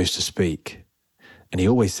kind of goes to speak, and he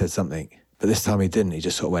always said something, but this time he didn't. He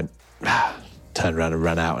just sort of went, turned around and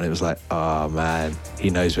ran out, and it was like, oh man, he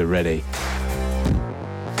knows we're ready.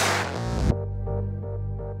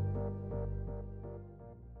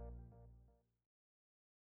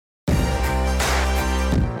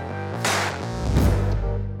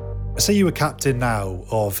 Say you were captain now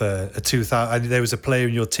of a 2000, and there was a player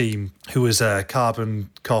in your team who was a carbon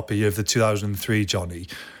copy of the 2003 Johnny.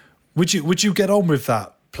 Would you get on with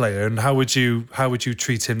that player, and how would you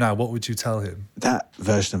treat him now? What would you tell him? That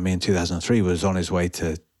version of me in 2003 was on his way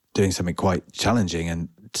to doing something quite challenging and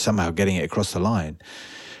somehow getting it across the line.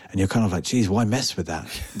 And you're kind of like, geez, why mess with that?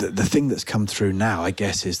 The thing that's come through now, I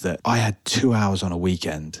guess, is that I had 2 hours on a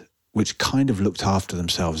weekend, which kind of looked after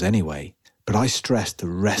themselves anyway. But I stressed the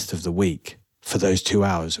rest of the week for those 2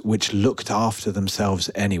 hours, which looked after themselves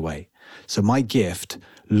anyway. So my gift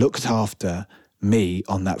looked after me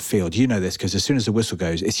on that field. You know this, because as soon as the whistle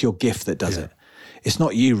goes, it's your gift that does it. It's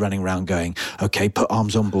not you running around going, okay, put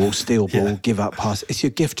arms on ball, steal ball, give up pass. It's your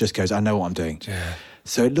gift just goes, I know what I'm doing. Yeah.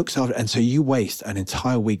 So it looks after, and so you waste an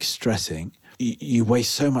entire week stressing. You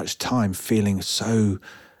waste so much time feeling so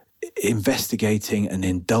investigating and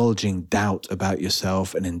indulging doubt about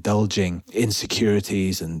yourself and indulging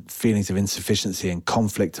insecurities and feelings of insufficiency and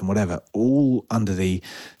conflict and whatever, all under the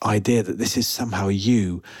idea that this is somehow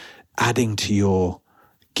you adding to your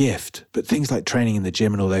gift. But things like training in the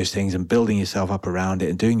gym and all those things and building yourself up around it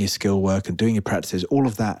and doing your skill work and doing your practices, all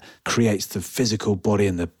of that creates the physical body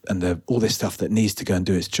and the all this stuff that needs to go and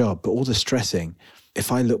do its job. But all the stressing,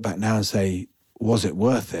 if I look back now and say, was it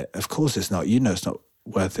worth it? Of course it's not. You know it's not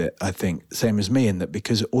worth it, I think, same as me, in that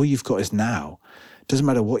because all you've got is now. It doesn't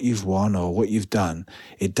matter what you've won or what you've done.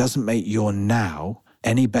 It doesn't make your now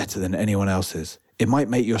any better than anyone else's. It might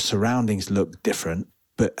make your surroundings look different,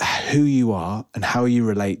 But who you are and how you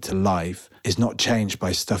relate to life is not changed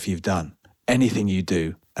by stuff you've done. Anything you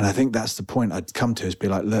do. And I think that's the point I'd come to, is be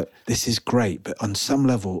like, look, this is great, but on some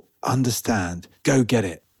level, understand, go get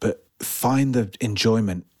it, but find the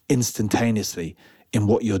enjoyment instantaneously in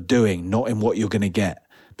what you're doing, not in what you're going to get,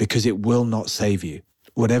 because it will not save you.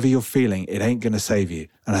 Whatever you're feeling, it ain't going to save you.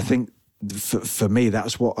 And I think for me,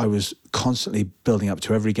 that's what I was constantly building up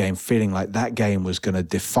to every game, feeling like that game was going to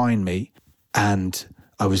define me, and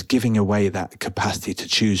I was giving away that capacity to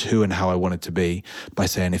choose who and how I wanted to be by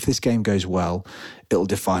saying, if this game goes well, it'll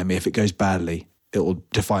define me. If it goes badly, it will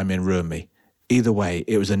define me and ruin me. Either way,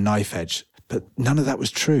 it was a knife edge, but none of that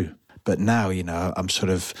was true. But now, you know, I'm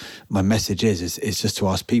sort of, my message is just to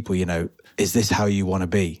ask people, you know, is this how you want to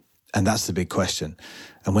be? And that's the big question.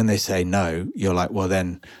 And when they say no, you're like, well,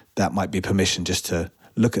 then that might be permission just to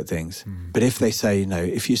look at things. But if they say, you know,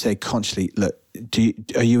 if you say consciously, look,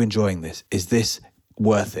 are you enjoying this? Is this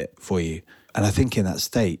worth it for you? And I think in that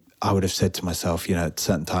state, I would have said to myself, you know, at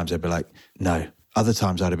certain times I'd be like, no. Other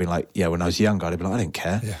times I'd have been like, yeah, when I was younger, I'd have been like, I don't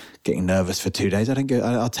care. Yeah. Getting nervous for 2 days,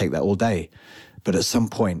 I'll take that all day. But at some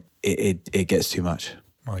point, it gets too much.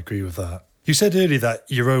 I agree with that. You said earlier that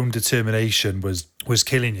your own determination was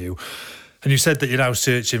killing you. And you said that you're now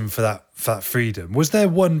searching for that freedom. Was there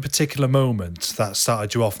one particular moment that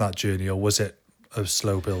started you off on that journey, or was it a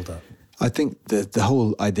slow build-up? I think the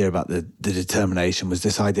whole idea about the determination was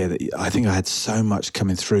this idea that I think I had so much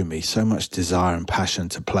coming through me, so much desire and passion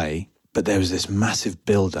to play, but there was this massive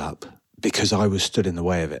build-up because I was stood in the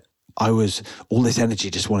way of it. All this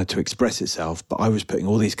energy just wanted to express itself, but I was putting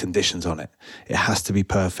all these conditions on it. It has to be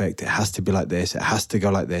perfect. It has to be like this. It has to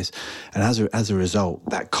go like this. And as a result,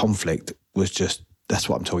 that conflict was just, that's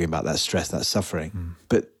what I'm talking about, that stress, that suffering.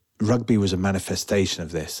 But rugby was a manifestation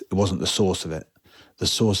of this. It wasn't the source of it. The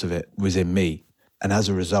source of it was in me. And as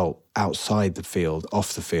a result, outside the field,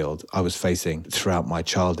 off the field, I was facing throughout my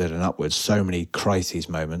childhood and upwards so many crises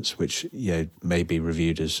moments, which, you know, may be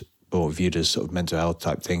viewed as sort of mental health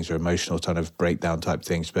type things or emotional kind of breakdown type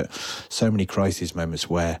things, but so many crisis moments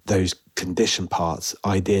where those conditioned parts,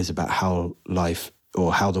 ideas about how life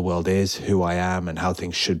or how the world is, who I am and how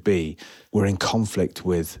things should be, were in conflict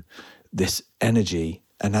with this energy.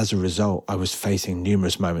 And as a result, I was facing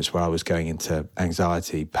numerous moments where I was going into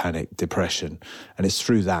anxiety, panic, depression. And it's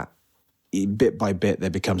through that, bit by bit,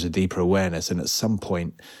 there becomes a deeper awareness. And at some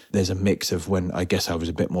point, there's a mix of when I guess I was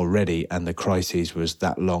a bit more ready and the crisis was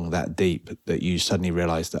that long, that deep, that you suddenly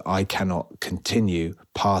realize that I cannot continue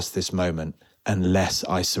past this moment unless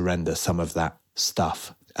I surrender some of that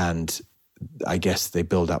stuff. And I guess they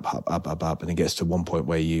build up, and it gets to one point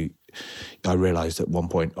where I realized at one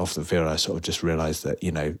point off the field, I sort of just realized that,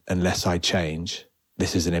 you know, unless I change,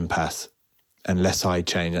 this is an impasse. Unless I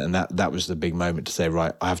change, and that was the big moment to say,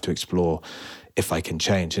 right, I have to explore if I can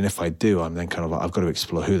change. And if I do, I'm then kind of like, I've got to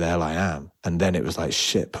explore who the hell I am. And then it was like,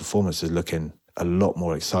 shit, performance is looking a lot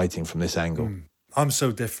more exciting from this angle. I'm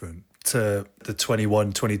so different to the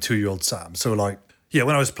 21, 22-year-old Sam. So like, yeah,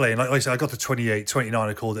 when I was playing, like I said, I got to 28, 29,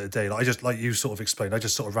 I called it a day. Like I just, like you sort of explained, I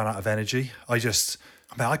just sort of ran out of energy. I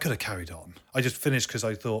could have carried on. I just finished because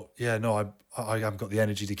I thought, yeah, no, I haven't got the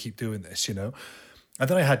energy to keep doing this, you know? And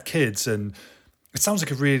then I had kids, and it sounds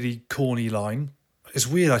like a really corny line. It's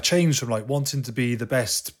weird. I changed from like wanting to be the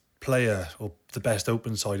best player or the best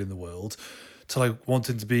open side in the world to like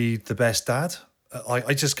wanting to be the best dad.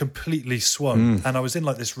 I just completely swung. And I was in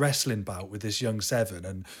like this wrestling bout with this young 7.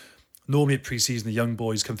 And normally at pre-season, the young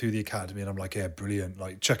boys come through the academy and I'm like, yeah, brilliant.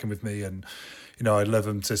 Like checking with me. And, you know, I'd love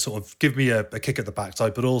them to sort of give me a kick at the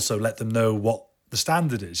backside, but also let them know what the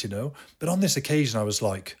standard is, you know. But on this occasion, I was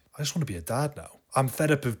like, I just want to be a dad now. I'm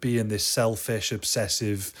fed up of being this selfish,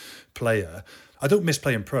 obsessive player. I don't miss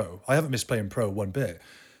playing pro. I haven't missed playing pro one bit.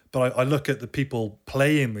 But I look at the people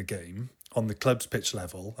playing the game on the club's pitch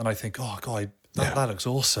level and I think, oh, God, that looks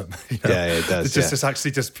awesome. You know? Yeah, it does. It's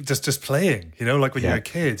actually just playing, you know, like when you're a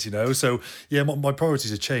kid, you know. So, yeah, my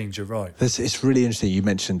priorities have changed, you're right. It's really interesting. You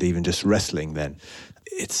mentioned even just wrestling then.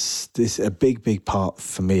 It's a big part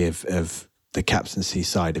for me of the captaincy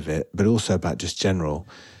side of it, but also about just general.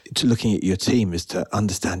 Looking at your team is to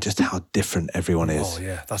understand just how different everyone is. Oh,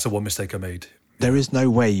 yeah. That's the one mistake I made. There is no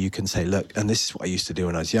way you can say, look, and this is what I used to do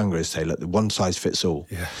when I was younger, is say, look, the one size fits all.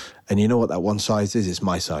 Yeah. And you know what that one size is? It's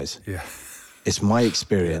my size. Yeah. It's my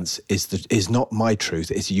experience. Yeah. Is not my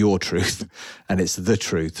truth. It's your truth. And it's the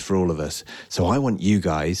truth for all of us. So I want you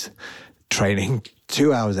guys training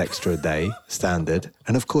 2 hours extra a day, standard.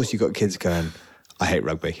 And of course, you've got kids going, I hate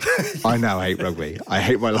rugby. I now hate rugby. I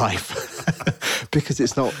hate my life. because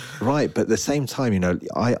it's not right. But at the same time,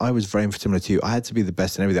 I was very similar to you. I had to be the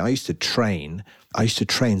best in everything. I used to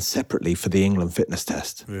train separately for the England fitness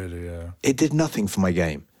test. Really, yeah. It did nothing for my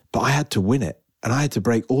game, but I had to win it. And I had to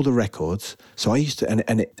break all the records. So I used to,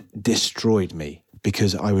 and it destroyed me.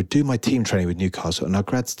 Because I would do my team training with Newcastle and I'd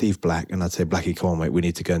grab Steve Black and I'd say, Blackie, come on, mate, we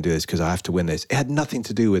need to go and do this because I have to win this. It had nothing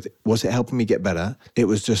to do with, was it helping me get better? It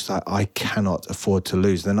was just like, I cannot afford to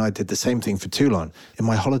lose. Then I did the same thing for Toulon. In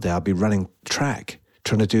my holiday, I'd be running track,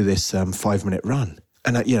 trying to do this 5-minute run.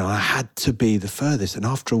 And, I had to be the furthest. And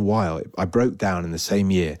after a while, I broke down in the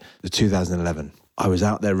same year, the 2011. I was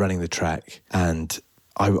out there running the track and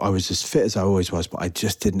I was as fit as I always was, but I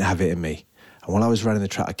just didn't have it in me. And while I was running the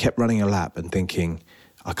track, I kept running a lap and thinking,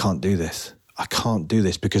 I can't do this. I can't do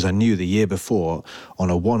this because I knew the year before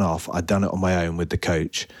on a one-off, I'd done it on my own with the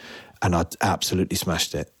coach and I'd absolutely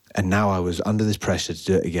smashed it. And now I was under this pressure to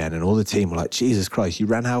do it again. And all the team were like, Jesus Christ, you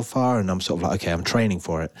ran how far? And I'm sort of like, okay, I'm training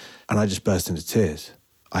for it. And I just burst into tears.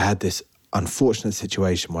 I had this unfortunate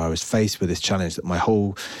situation where I was faced with this challenge that my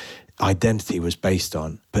whole identity was based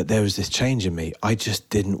on. But there was this change in me. I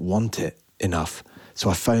just didn't want it enough. So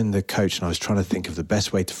I phoned the coach and I was trying to think of the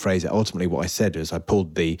best way to phrase it. Ultimately, what I said was I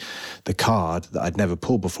pulled the card that I'd never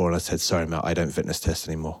pulled before and I said, sorry, Matt, I don't fitness test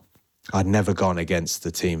anymore. I'd never gone against the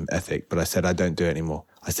team ethic, but I said, I don't do it anymore.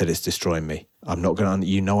 I said, it's destroying me. I'm not going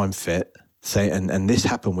to, I'm fit. And this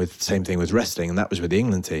happened with, same thing with wrestling, and that was with the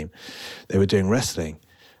England team. They were doing wrestling.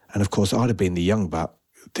 And of course, I'd have been the young buck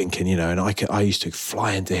thinking, and I used to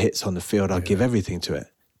fly into hits on the field. I'd give everything to it.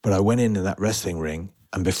 But I went in that wrestling ring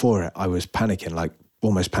and before it, I was panicking, like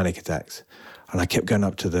almost panic attacks. And I kept going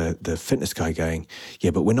up to the fitness guy going,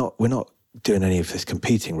 yeah, but we're not doing any of this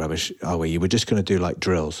competing rubbish, are we? We're just going to do like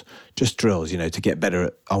drills, just drills, to get better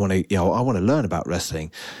at, I want to learn about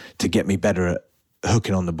wrestling to get me better at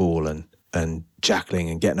hooking on the ball and jackling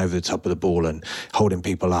and getting over the top of the ball and holding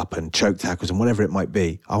people up and choke tackles and whatever it might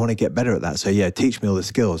be. I want to get better at that. So yeah, teach me all the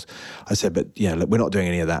skills. I said, but yeah, look, we're not doing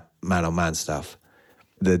any of that man-on-man stuff.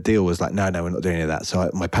 The deal was like, no, we're not doing any of that.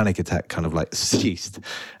 So my panic attack kind of like ceased.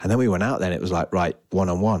 And then we went out there and it was like, right,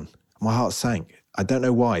 one-on-one. My heart sank. I don't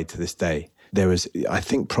know why to this day. There was, I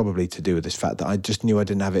think probably to do with this fact that I just knew I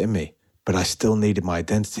didn't have it in me, but I still needed my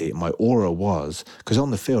identity. My aura was, because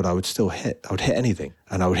on the field I would still hit. I would hit anything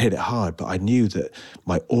and I would hit it hard, but I knew that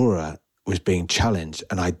my aura was being challenged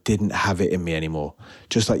and I didn't have it in me anymore.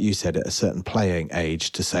 Just like you said, at a certain playing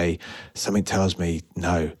age to say, something tells me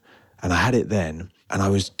no. And I had it then. And I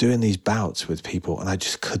was doing these bouts with people and I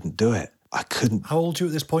just couldn't do it. I couldn't. How old are you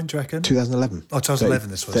at this point, do you reckon? 2011. Oh, 2011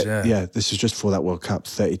 this was, yeah. Yeah, this was just before that World Cup,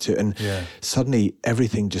 32. And suddenly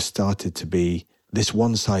everything just started to be, this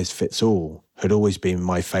one size fits all had always been in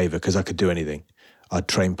my favour because I could do anything. I'd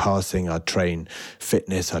train passing, I'd train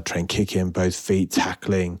fitness, I'd train kicking, both feet,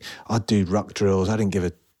 tackling. I'd do ruck drills. I didn't give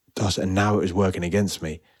a toss. And now it was working against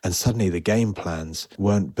me. And suddenly the game plans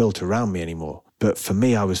weren't built around me anymore. But for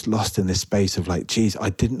me, I was lost in this space of like, geez, I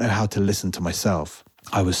didn't know how to listen to myself.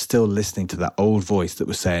 I was still listening to that old voice that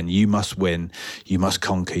was saying, you must win, you must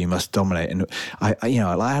conquer, you must dominate. And I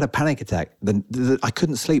had a panic attack. I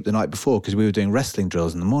couldn't sleep the night before because we were doing wrestling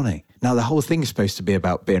drills in the morning. Now, the whole thing is supposed to be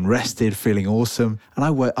about being rested, feeling awesome. And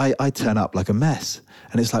I turn up like a mess.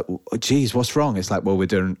 And it's like, geez, what's wrong? It's like, well,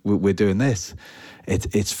 we're doing this.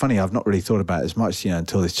 It's funny, I've not really thought about it as much,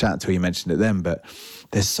 until this chat, until you mentioned it then, but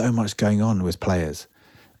there's so much going on with players.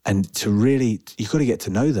 And you've got to get to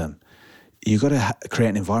know them. You've got to create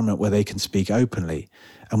an environment where they can speak openly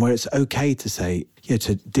and where it's okay to say,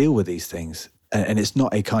 to deal with these things. And it's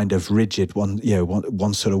not a kind of rigid one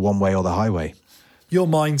sort of one way or the highway. Your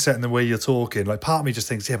mindset and the way you're talking, like part of me just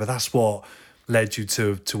thinks, yeah, but that's what led you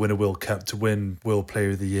to win a World Cup, to win World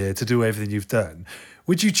Player of the Year, to do everything you've done.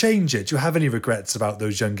 Would you change it? Do you have any regrets about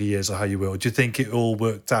those younger years or how you were? Or do you think it all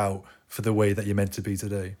worked out for the way that you're meant to be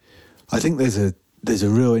today? I think there's a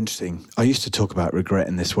real interesting, I used to talk about regret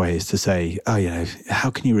in this way, is to say, how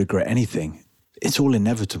can you regret anything? It's all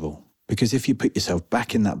inevitable. Because if you put yourself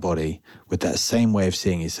back in that body with that same way of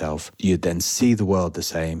seeing yourself, you'd then see the world the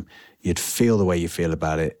same. You'd feel the way you feel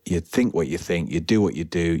about it. You'd think what you think. You'd do what you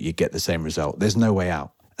do. You'd get the same result. There's no way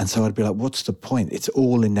out. And so I'd be like, what's the point? It's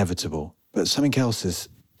all inevitable. But something else has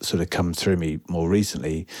sort of come through me more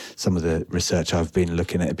recently. Some of the research I've been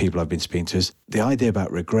looking at, people I've been speaking to, is the idea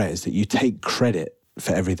about regret is that you take credit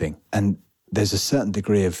for everything. And there's a certain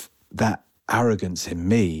degree of that arrogance in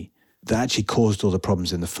me that actually caused all the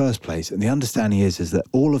problems in the first place. And the understanding is that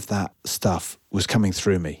all of that stuff was coming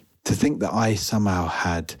through me. To think that I somehow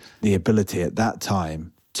had the ability at that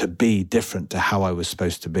time to be different to how I was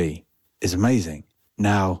supposed to be is amazing.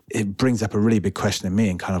 Now, it brings up a really big question in me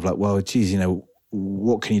and kind of like, well, geez,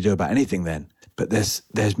 what can you do about anything then? But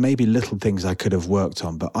there's maybe little things I could have worked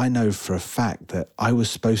on, but I know for a fact that I was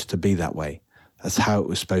supposed to be that way. That's how it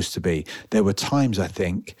was supposed to be. There were times, I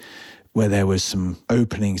think, where there was some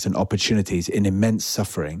openings and opportunities in immense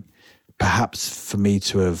suffering, perhaps for me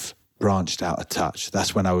to have branched out a touch.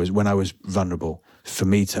 That's when I was vulnerable, for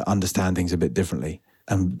me to understand things a bit differently.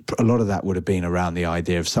 And a lot of that would have been around the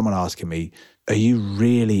idea of someone asking me, are you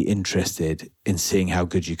really interested in seeing how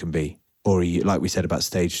good you can be? Or are you, like we said about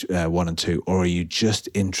stage 1 and 2, or are you just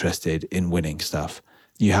interested in winning stuff?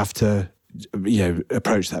 You have to,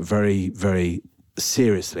 approach that very, very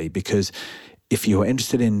seriously, because if you're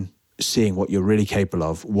interested in seeing what you're really capable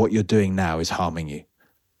of, what you're doing now is harming you.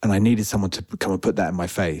 And I needed someone to come and put that in my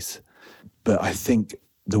face. But I think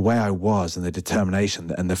the way I was and the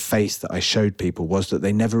determination and the face that I showed people was that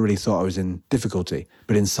they never really thought I was in difficulty.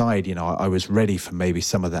 But inside, I was ready for maybe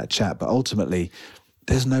some of that chat. But ultimately,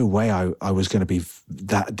 there's no way I was going to be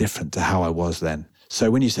that different to how I was then. So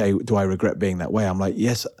when you say, do I regret being that way? I'm like,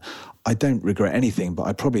 yes, I don't regret anything, but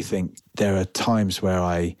I probably think there are times where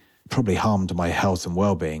I probably harmed my health and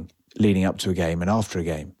well-being leading up to a game and after a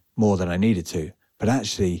game more than I needed to. But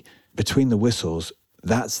actually, between the whistles,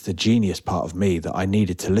 that's the genius part of me that I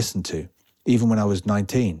needed to listen to. Even when I was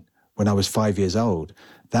 19, when I was 5 years old,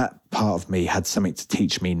 that part of me had something to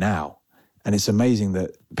teach me now. And it's amazing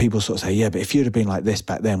that people sort of say, yeah, but if you'd have been like this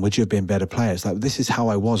back then, would you have been better players? Like, this is how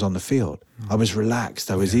I was on the field. I was relaxed,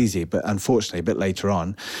 I was easy. But unfortunately, a bit later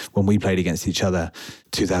on, when we played against each other,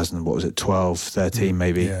 12, 13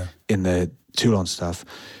 maybe, in the Toulon stuff,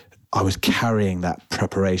 I was carrying that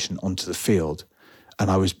preparation onto the field. And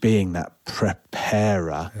I was being that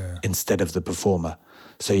preparer instead of the performer.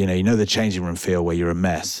 So, you know the changing room feel where you're a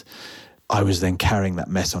mess. I was then carrying that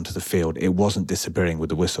mess onto the field. It wasn't disappearing with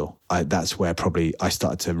the whistle. That's where probably I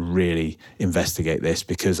started to really investigate this,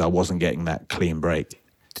 because I wasn't getting that clean break.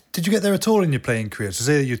 Did you get there at all in your playing career? So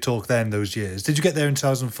say that you talk then those years. Did you get there in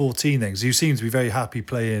 2014 then? Because you seem to be very happy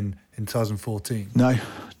playing in 2014. No,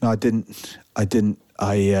 I didn't.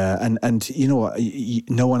 And you know what?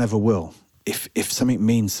 No one ever will. If something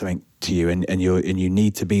means something to you and you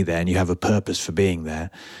need to be there and you have a purpose for being there,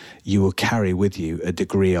 you will carry with you a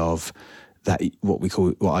degree of that, what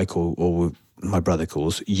I call, or my brother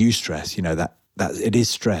calls, eustress. That it is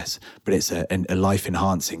stress, but it's a life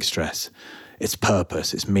enhancing stress. It's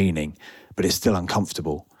purpose, it's meaning, but it's still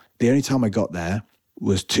uncomfortable. The only time I got there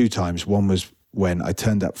was 2 times. One was when I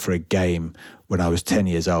turned up for a game when I was 10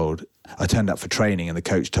 years old. I turned up for training and the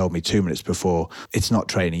coach told me 2 minutes before, it's not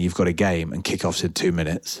training, you've got a game and kickoff's in 2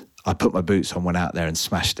 minutes. I put my boots on, went out there and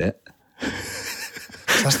smashed it.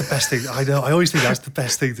 That's the best thing. I know. I always think that's the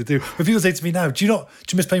best thing to do. When people say to me now, do you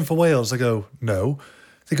miss playing for Wales? I go, no.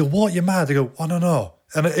 They go, what? You're mad? They go, oh, no.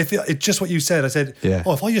 And if it's just what you said, I said,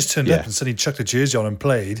 if I just turned up and suddenly chucked a jersey on and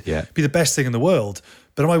played, it'd be the best thing in the world.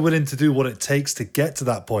 But am I willing to do what it takes to get to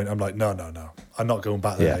that point? I'm like, no. I'm not going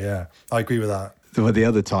back there. Yeah. I agree with that. The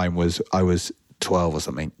other time was I was 12 or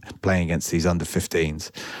something, playing against these under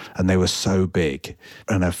 15s, and they were so big.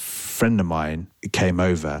 And a friend of mine came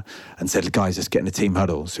over and said, guys, let's get in a team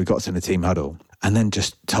huddle. So we got in a team huddle and then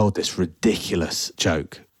just told this ridiculous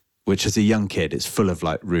joke, which as a young kid, it's full of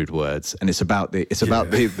like rude words. And it's about the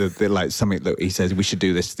like something that he says, we should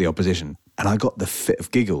do this to the opposition. And I got the fit of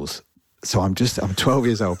giggles. So I'm 12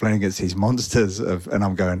 years old playing against these monsters and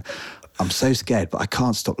I'm going, I'm so scared, but I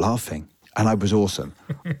can't stop laughing. And I was awesome.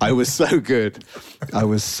 I was so good.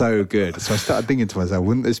 So I started thinking to myself,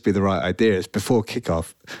 wouldn't this be the right idea? It's before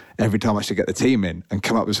kickoff, every time I should get the team in and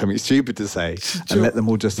come up with something stupid to say and let them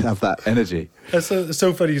all just have that energy. It's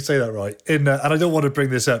so funny you say that, right? And I don't want to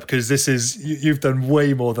bring this up because you've done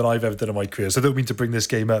way more than I've ever done in my career. So I don't mean to bring this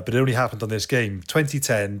game up, but it only happened on this game.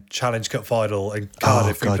 2010 Challenge Cup final in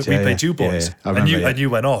Cardiff. We played you boys. And you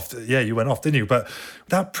went off. Yeah, you went off, didn't you? But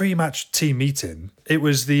that pre-match team meeting, it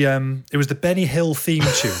was the Benny Hill theme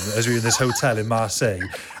tune as we were in this hotel in Marseille,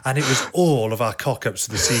 and it was all of our cock-ups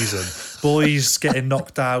of the season. Boys getting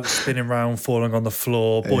knocked out, spinning around, falling on the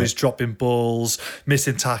floor, boys dropping balls,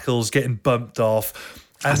 missing tackles, getting bumped off.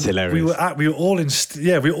 And that's hilarious. We were all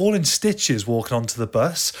in stitches walking onto the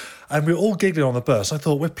bus, and we were all giggling on the bus. I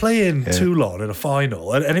thought, we're playing Toulon in a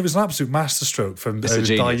final, and it was an absolute masterstroke from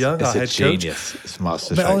Di Young, our head coach. It's a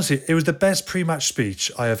masterstroke. Honestly, it was the best pre-match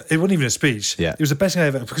speech I have. It wasn't even a speech. Yeah. It was the best thing I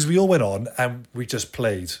ever, because we all went on and we just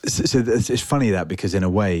played. So it's funny that, because in a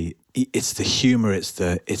way, it's the humour, it's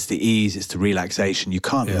the ease, it's the relaxation. You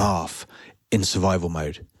can't laugh in survival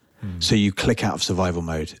mode. So you click out of survival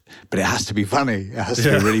mode, but it has to be funny. It has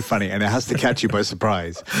to be really funny, and it has to catch you by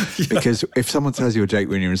surprise. Because if someone tells you a joke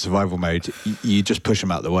when you're in survival mode, you just push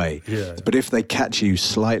them out the way. Yeah. But if they catch you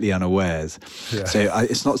slightly unawares, so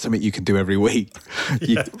it's not something you can do every week,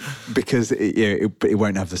 because it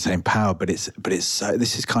won't have the same power. But it's so,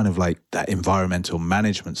 this is kind of like that environmental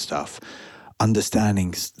management stuff.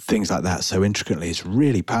 Understanding things like that so intricately is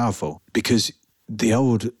really powerful, because the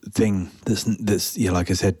old thing that's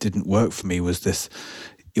like I said, didn't work for me was this,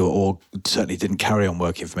 or certainly didn't carry on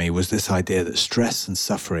working for me, was this idea that stress and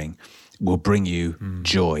suffering will bring you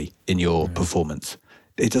joy in your performance.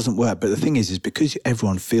 It doesn't work. But the thing is because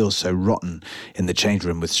everyone feels so rotten in the change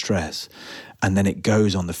room with stress, and then it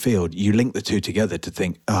goes on the field, you link the two together to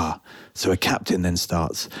think, so a captain then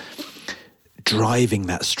starts driving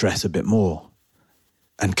that stress a bit more.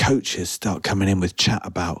 And coaches start coming in with chat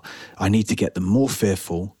about, I need to get them more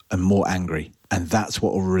fearful and more angry. And that's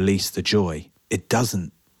what will release the joy. It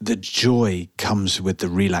doesn't. The joy comes with the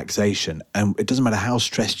relaxation. And it doesn't matter how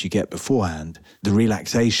stressed you get beforehand, the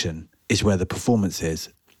relaxation is where the performance is.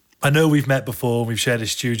 I know we've met before, we've shared a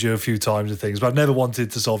studio a few times and things, but I've never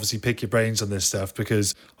wanted to obviously pick your brains on this stuff,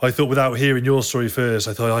 because I thought, without hearing your story first,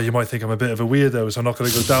 I thought, you might think I'm a bit of a weirdo, so I'm not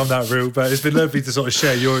going to go down that route. But it's been lovely to sort of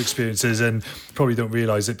share your experiences, and probably don't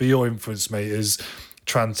realise it, but your influence, mate, is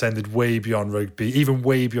transcended way beyond rugby, even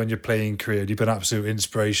way beyond your playing career. You've been an absolute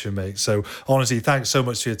inspiration, mate. So honestly, thanks so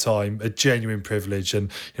much for your time. A genuine privilege,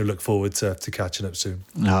 and look forward to catching up soon.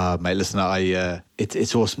 Mate, listen,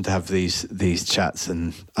 it's awesome to have these chats,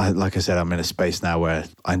 and like I said, I'm in a space now where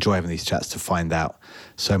I enjoy having these chats to find out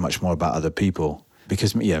so much more about other people.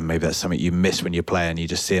 Because maybe that's something you miss when you play, and you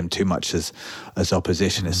just see them too much as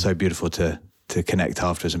opposition. It's so beautiful to connect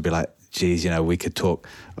afterwards and be like, geez, we could talk.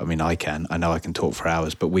 I mean, I know I can talk for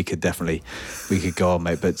hours, but we could go on,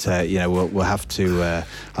 mate. But we'll have to.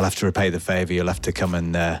 I'll have to repay the favour. You'll have to come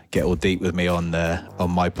and get all deep with me on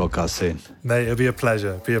my podcast soon, mate. It'll be a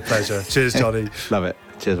pleasure. Cheers, Jonny. Love it.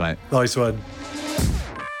 Cheers, mate. Nice one.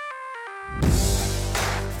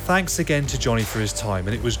 Thanks again to Jonny for his time,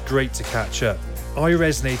 and it was great to catch up. I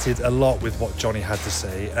resonated a lot with what Jonny had to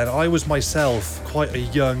say, and I was myself quite a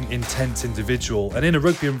young, intense individual, and in a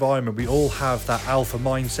rugby environment we all have that alpha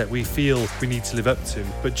mindset we feel we need to live up to.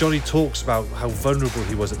 But Jonny talks about how vulnerable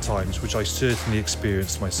he was at times, which I certainly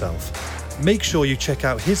experienced myself. Make sure you check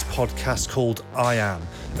out his podcast called I Am,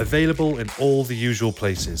 available in all the usual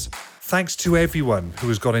places. Thanks to everyone who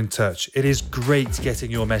has got in touch. It is great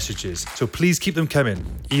getting your messages, so please keep them coming,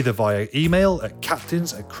 either via email at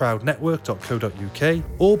captains@crowdnetwork.co.uk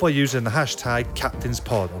or by using the hashtag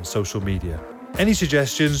CaptainsPod on social media. Any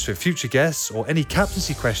suggestions for future guests or any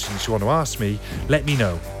captaincy questions you want to ask me, let me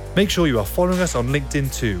know. Make sure you are following us on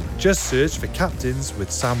LinkedIn too. Just search for Captains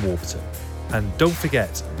with Sam Warburton. And don't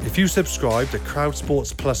forget, if you subscribe to Crowd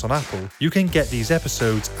Sports Plus on Apple, you can get these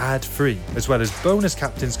episodes ad-free, as well as bonus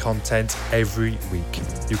Captains content every week.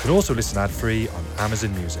 You can also listen ad-free on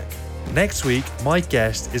Amazon Music. Next week, my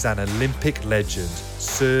guest is an Olympic legend,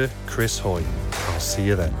 Sir Chris Hoy. I'll see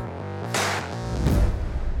you then.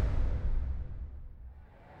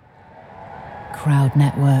 Crowd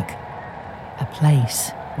Network, a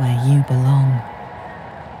place where you belong.